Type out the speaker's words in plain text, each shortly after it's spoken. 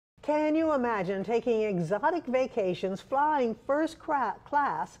Can you imagine taking exotic vacations, flying first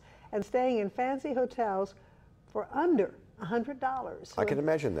class, and staying in fancy hotels for under $100? I can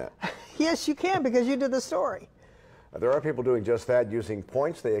imagine that. Yes, you can, because you did the story. There are people doing just that, using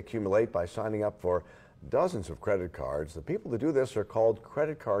points they accumulate by signing up for dozens of credit cards. The people who do this are called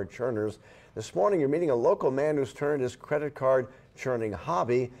credit card churners. This morning, you're meeting a local man who's turned his credit card churning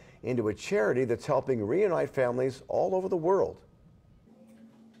hobby into a charity that's helping reunite families all over the world.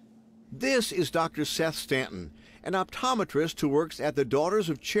 This is Dr. Seth Stanton, an optometrist who works at the Daughters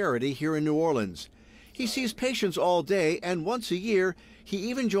of Charity here in New Orleans. He sees patients all day, and once a year, he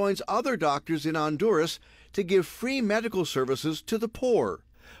even joins other doctors in Honduras to give free medical services to the poor.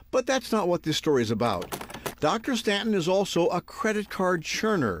 But that's not what this story is about. Dr. Stanton is also a credit card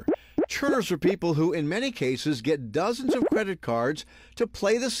churner. Churners are people who, in many cases, get dozens of credit cards to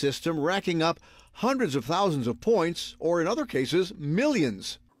play the system, racking up hundreds of thousands of points, or in other cases,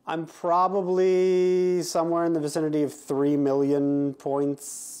 millions. I'm probably somewhere in the vicinity of 3 million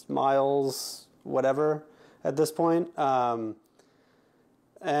points, miles, whatever, at this point. And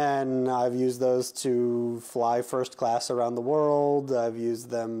I've used those to fly first class around the world. I've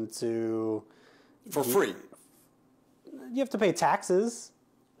used them to... For free? You have to pay taxes.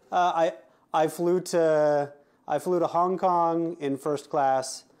 I flew to Hong Kong in first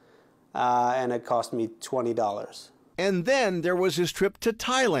class, and it cost me $20. And then there was his trip to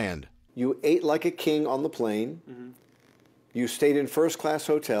Thailand. You ate like a king on the plane. Mm-hmm. You stayed in first class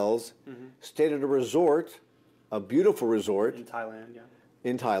hotels, stayed at a resort, a beautiful resort. In Thailand, yeah.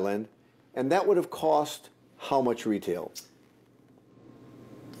 In Thailand. And that would have cost how much retail?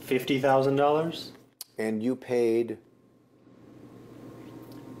 $50,000. And you paid?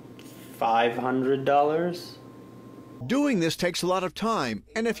 $500. Doing this takes a lot of time,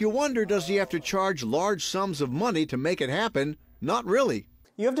 and if you wonder, does he have to charge large sums of money to make it happen? Not really.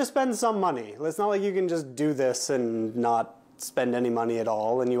 You have to spend some money. It's not like you can just do this and not spend any money at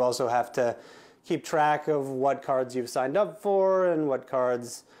all, and you also have to keep track of what cards you've signed up for and what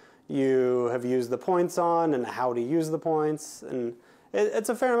cards you have used the points on and how to use the points, and it's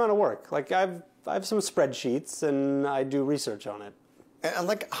a fair amount of work. Like I have some spreadsheets and I do research on it. And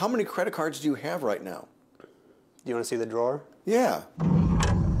like, how many credit cards do you have right now? Do you want to see the drawer? Yeah.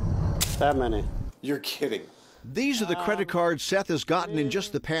 That many. You're kidding. These are the credit cards Seth has gotten in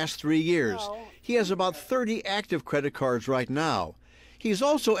just the past 3 years. He has about 30 active credit cards right now. He's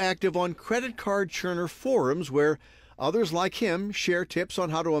also active on credit card churner forums where others like him share tips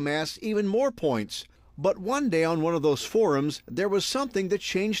on how to amass even more points. But one day on one of those forums, there was something that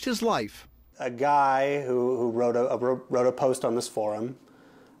changed his life. A guy who wrote a post on this forum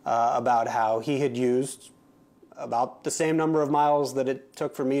about how he had used about the same number of miles that it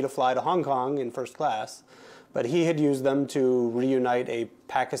took for me to fly to Hong Kong in first class, but he had used them to reunite a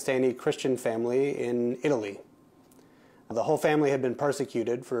Pakistani Christian family in Italy. The whole family had been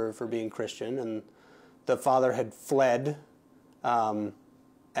persecuted for being Christian, and the father had fled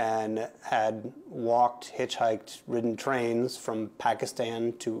and had walked, hitchhiked, ridden trains from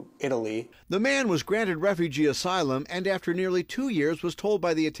Pakistan to Italy. The man was granted refugee asylum, and after nearly 2 years was told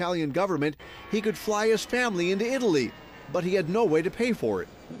by the Italian government he could fly his family into Italy, but he had no way to pay for it.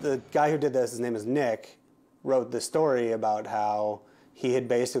 The guy who did this, his name is Nick, wrote this story about how he had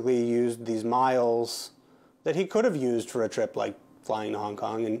basically used these miles that he could have used for a trip like flying to Hong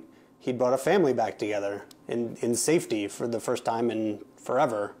Kong, and he'd brought a family back together in safety for the first time in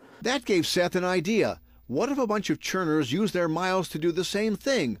forever. That gave Seth an idea. What if a bunch of churners used their miles to do the same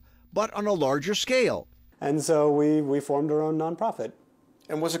thing, but on a larger scale? And so we formed our own nonprofit.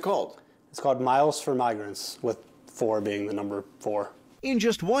 And what's it called? It's called Miles4Migrants, with 4 being the number 4. In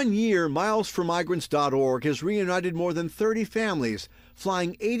just 1 year, Miles4Migrants.org has reunited more than 30 families,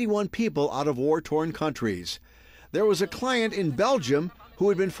 flying 81 people out of war-torn countries. There was a client in Belgium who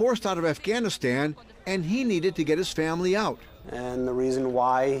had been forced out of Afghanistan, and he needed to get his family out. And the reason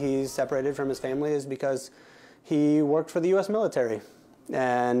why he's separated from his family is because he worked for the U.S. military.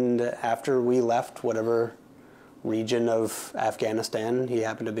 And after we left whatever region of Afghanistan he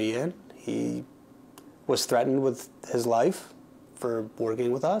happened to be in, he was threatened with his life for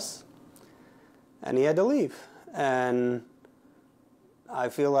working with us, and he had to leave. And I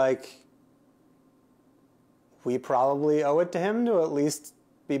feel like we probably owe it to him to at least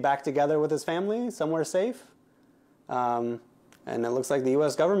be back together with his family somewhere safe. And it looks like the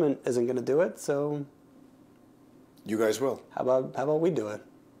U.S. government isn't going to do it, so... You guys will. How about we do it?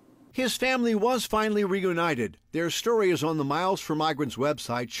 His family was finally reunited. Their story is on the Miles4Migrants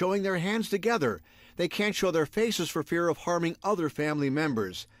website, showing their hands together. They can't show their faces for fear of harming other family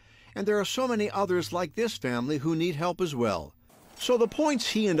members. And there are so many others like this family who need help as well. So the points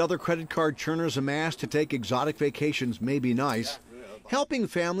he and other credit card churners amass to take exotic vacations may be nice. Helping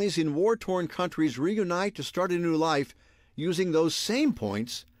families in war-torn countries reunite to start a new life using those same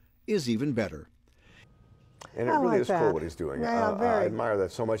points is even better. And it really is cool what he's doing. Yeah, I admire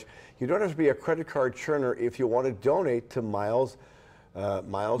that so much. You don't have to be a credit card churner if you want to donate to Miles,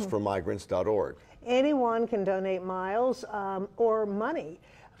 Miles4Migrants.org. Anyone can donate miles or money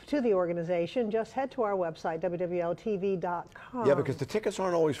to the organization. Just head to our website, WWLTV.com. Yeah, because the tickets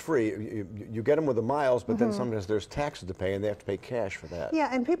aren't always free. You get them with the miles, but then sometimes there's taxes to pay, and they have to pay cash for that. Yeah,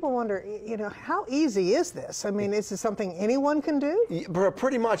 and people wonder, you know, how easy is this? I mean, is this something anyone can do?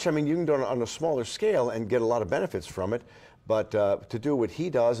 Pretty much. I mean, you can do it on a smaller scale and get a lot of benefits from it, but to do what he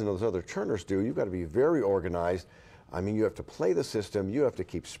does and those other churners do, you've got to be very organized. I mean, you have to play the system, you have to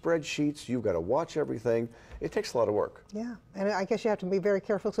keep spreadsheets, you've got to watch everything. It takes a lot of work. Yeah, and I guess you have to be very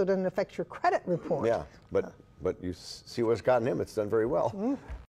careful so it doesn't affect your credit report. Yeah, but you see what's gotten him, it's done very well.